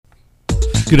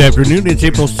Good afternoon. It's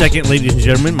April 2nd, ladies and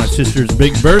gentlemen. My sister's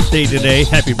big birthday today.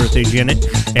 Happy birthday, Janet.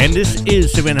 And this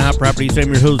is Savannah Hot Properties.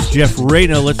 I'm your host, Jeff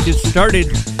Reyno. Let's get started.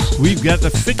 We've got the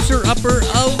fixer-upper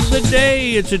of the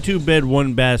day. It's a 2-bed,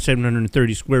 1-bath,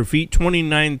 730 square feet,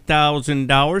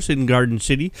 $29,000 in Garden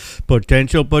City.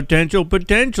 Potential.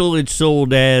 It's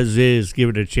sold as is. Give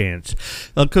it a chance.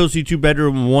 A cozy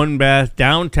 2-bedroom, 1-bath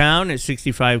downtown at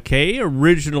 $65K.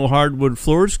 Original hardwood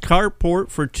floors. Carport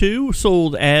for 2.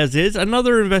 Sold as is.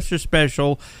 Another investor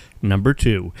special. Number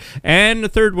 2. And the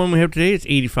third one we have today is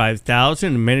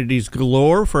 $85,000. Amenities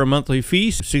galore for a monthly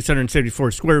fee, 674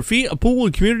 square feet, a pool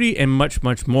and community, and much,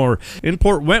 much more. In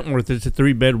Port Wentworth, it's a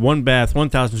 3-bed, 1-bath,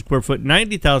 1,000 square foot,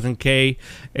 $90,000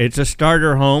 It's a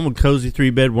starter home, a cozy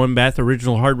 3-bed, 1-bath,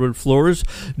 original hardwood floors,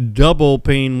 double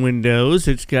pane windows.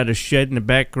 It's got a shed in the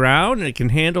background, and it can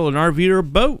handle an RV or a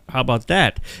boat. How about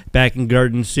that? Back in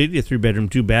Garden City, a 3-bedroom,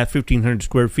 2-bath, 1,500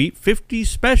 square feet, 50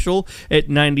 special at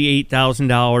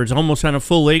 $98,000. Almost on a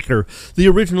full acre. The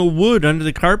original wood under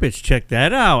the carpets. Check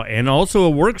that out. And also a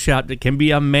workshop that can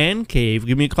be a man cave.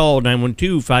 Give me a call,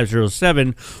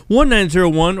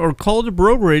 912-507-1901, or call the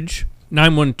brokerage,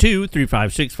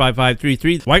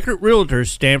 912-356-5533. Weichert Realtors,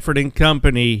 Stanford and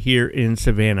Company here in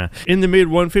Savannah. In the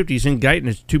mid-150s in Guyton,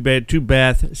 it's 2-bed,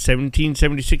 2-bath,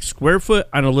 1,776 square foot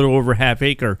on a little over half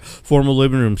acre. Formal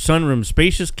living room, sunroom,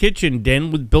 spacious kitchen,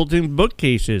 den with built-in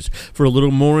bookcases. For a little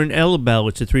more in Ellabelle,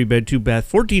 it's a 3-bed,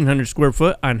 2-bath, 1,400 square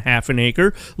foot on half an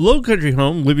acre. Low country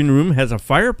home, living room has a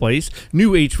fireplace,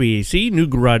 new HVAC, new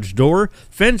garage door,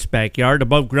 fenced backyard,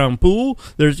 above-ground pool.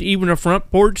 There's even a front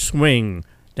porch swing.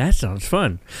 That sounds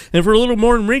fun. And for a little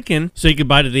more in Rincon, say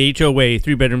goodbye to the HOA,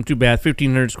 3-bedroom, 2-bath,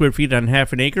 1,500 square feet on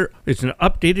half an acre. It's an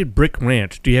updated brick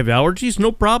ranch. Do you have allergies?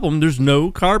 No problem. There's no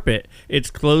carpet.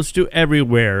 It's close to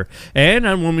everywhere. And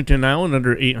on Wilmington Island,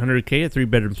 under $800K, a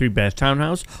 3-bedroom, 3-bath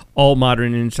townhouse, all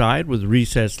modern inside with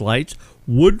recessed lights,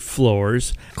 wood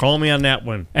floors. Call me on that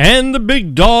one. And the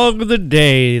big dog of the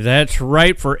day. That's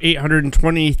right, for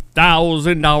 $820,000,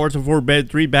 a 4-bed,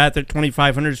 3-bath at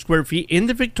 2,500 square feet in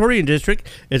the Victorian District.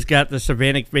 It's got the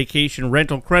Savannah Vacation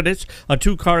rental credits, a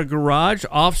 2-car garage,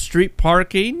 off-street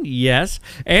parking, yes,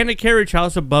 and a carriage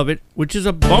house above it, which is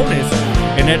a bonus.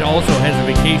 And it also has a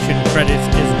vacation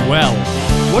credits as well.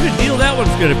 What a deal that one's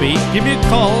going to be. Give me a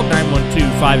call,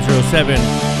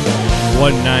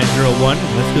 912-507-1901.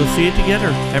 Let's go see it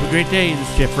together. Have a great day. This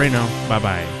is Jeff Reyno.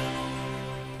 Bye-bye.